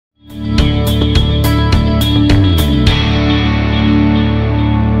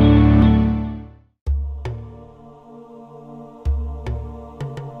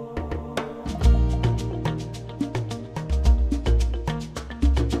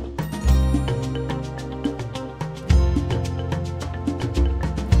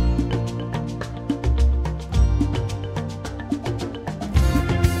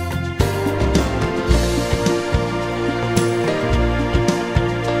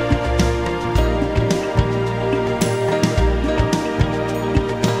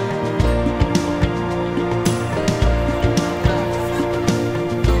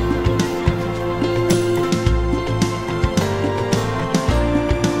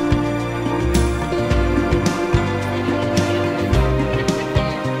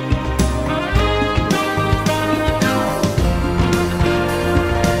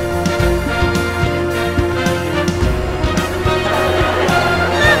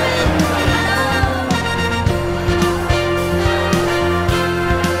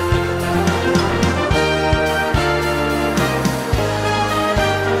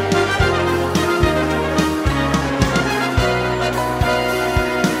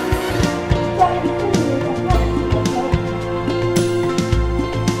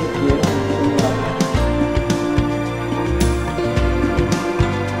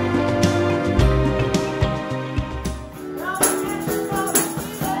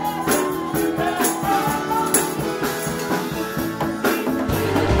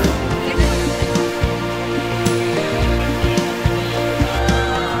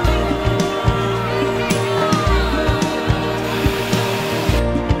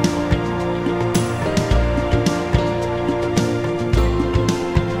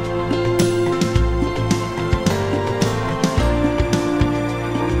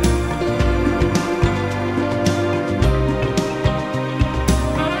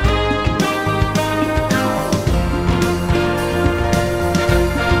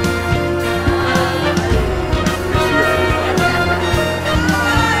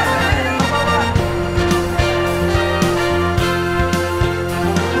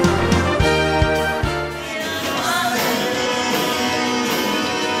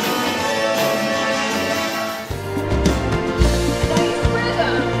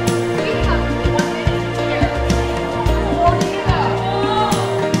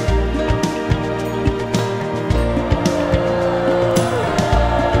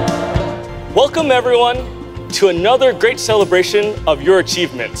Welcome everyone to another great celebration of your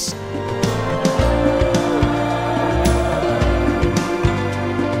achievements.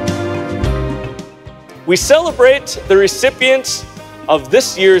 We celebrate the recipients of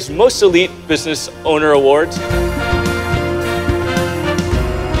this year's Most Elite Business Owner Awards.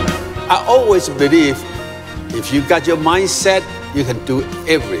 I always believe if you got your mindset, you can do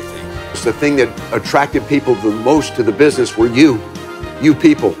everything. The thing that attracted people the most to the business were you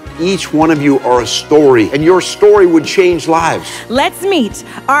people. Each one of you are a story, and your story would change lives. Let's meet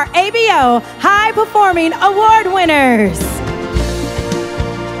our ABO High Performing Award winners.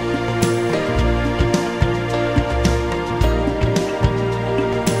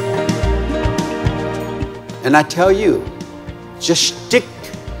 And I tell you, just stick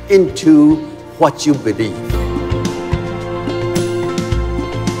into what you believe.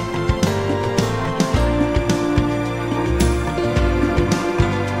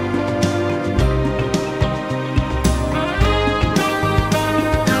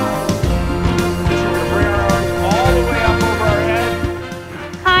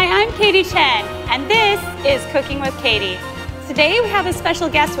 Katie Chen, and this is Cooking with Katie. Today we have a special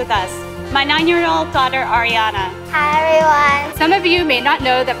guest with us, my 9-year-old daughter Ariana. Hi everyone. Some of you may not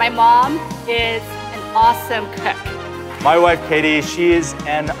know that my mom is an awesome cook. My wife Katie, she is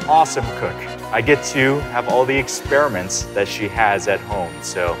an awesome cook. I get to have all the experiments that she has at home.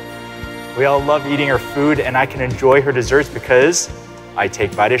 So we all love eating her food, and I can enjoy her desserts because I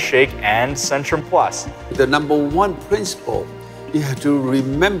take VitaShake and Centrum Plus. The number one principle, you have to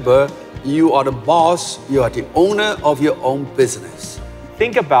remember you are the boss, you are the owner of your own business.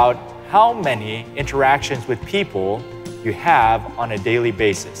 Think about how many interactions with people you have on a daily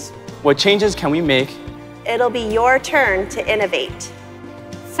basis. What changes can we make? It'll be your turn to innovate.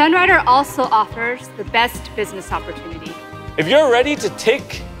 Sunrider also offers the best business opportunity. If you're ready to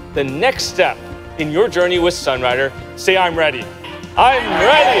take the next step in your journey with Sunrider, say I'm ready. I'm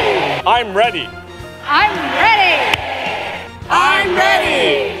ready. I'm ready. I'm ready. I'm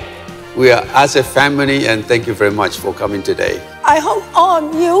ready! We are as a family, and thank you very much for coming today. I hope all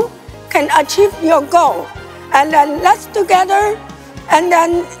of you can achieve your goal. And then let's together, and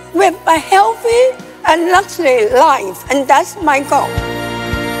then with a healthy and luxury life. And that's my goal.